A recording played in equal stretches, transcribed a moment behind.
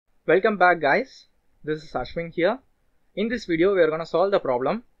Welcome back guys, this is Ashwin here. In this video we are going to solve the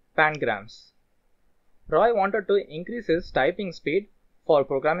problem Pangrams. Roy wanted to increase his typing speed for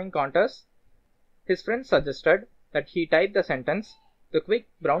programming contests. His friend suggested that he type the sentence, "The quick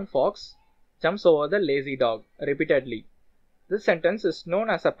brown fox jumps over the lazy dog" repeatedly. This sentence is known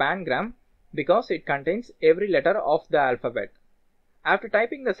as a pangram because it contains every letter of the alphabet. After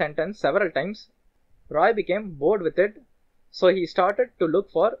typing the sentence several times, Roy became bored with it, so he started to look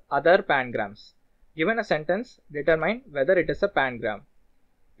for other pangrams. Given a sentence, determine whether it is a pangram.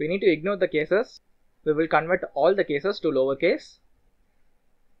 We need to ignore the cases. We will convert all the cases to lowercase.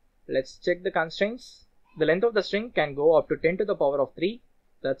 Let's check the constraints. The length of the string can go up to 10 to the power of 3.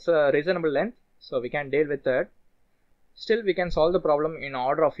 That's a reasonable length, so we can deal with that. Still, we can solve the problem in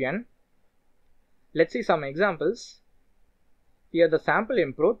order of n. Let's see some examples. Here the sample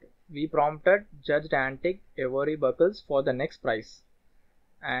input, we prompted judged antique ivory buckles for the next prize.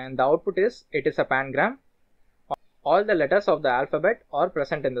 And the output is, it is a pangram. All the letters of the alphabet are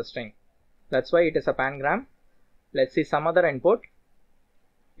present in the string. That's why it is a pangram. Let's see some other input.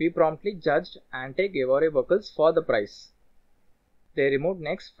 We promptly judged antique ivory buckles for the prize. They removed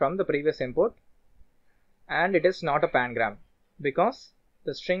next from the previous input. And it is not a pangram because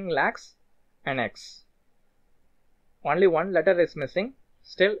the string lacks an X. Only one letter is missing.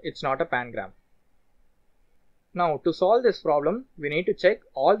 Still, it's not a pangram. Now, to solve this problem, we need to check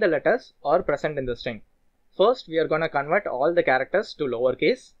all the letters are present in the string. First, we are going to convert all the characters to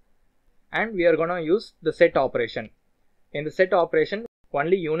lowercase, and we are going to use the set operation. In the set operation,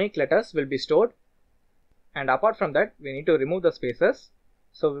 only unique letters will be stored, and apart from that, we need to remove the spaces.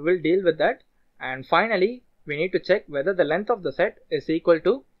 So we will deal with that. And finally, we need to check whether the length of the set is equal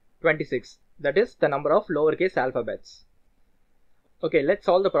to 26. That is the number of lowercase alphabets. Okay, let's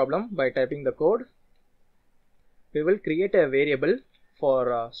solve the problem by typing the code. We will create a variable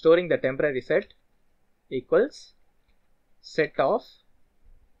for storing the temporary set equals set of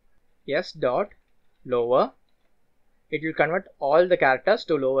s dot lower. It will convert all the characters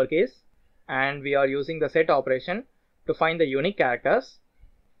to lowercase, and we are using the set operation to find the unique characters.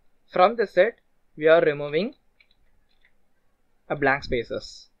 From the set, we are removing a blank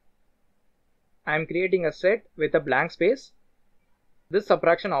spaces. I am creating a set with a blank space. This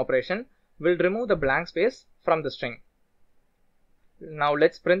subtraction operation will remove the blank space from the string. Now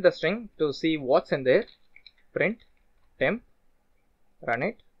let's print the string to see what's in there. Print temp, run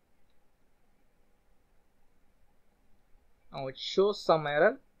it. Now it shows some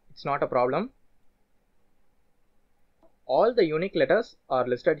error. It's not a problem. All the unique letters are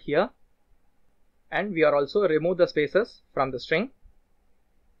listed here, and we are also remove the spaces from the string.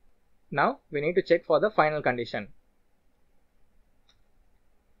 Now we need to check for the final condition.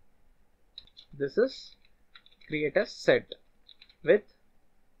 This is create a set with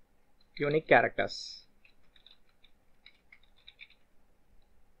unique characters.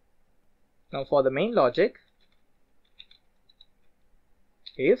 Now for the main logic,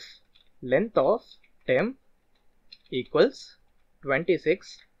 if length of temp equals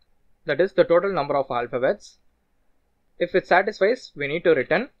 26, that is the total number of alphabets. If it satisfies, we need to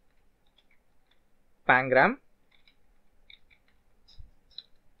return pangram,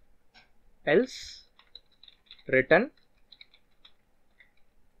 else return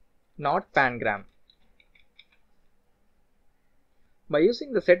not pangram. By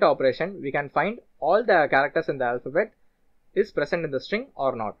using the set operation, we can find all the characters in the alphabet is present in the string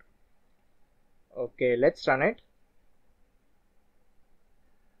or not. Okay, let's run it.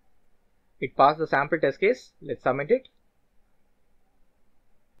 It passed the sample test case. Let's submit it.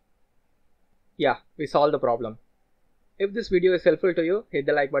 Yeah, we solved the problem. If this video is helpful to you, hit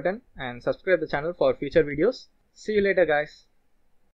the like button and subscribe the channel for future videos. See you later guys.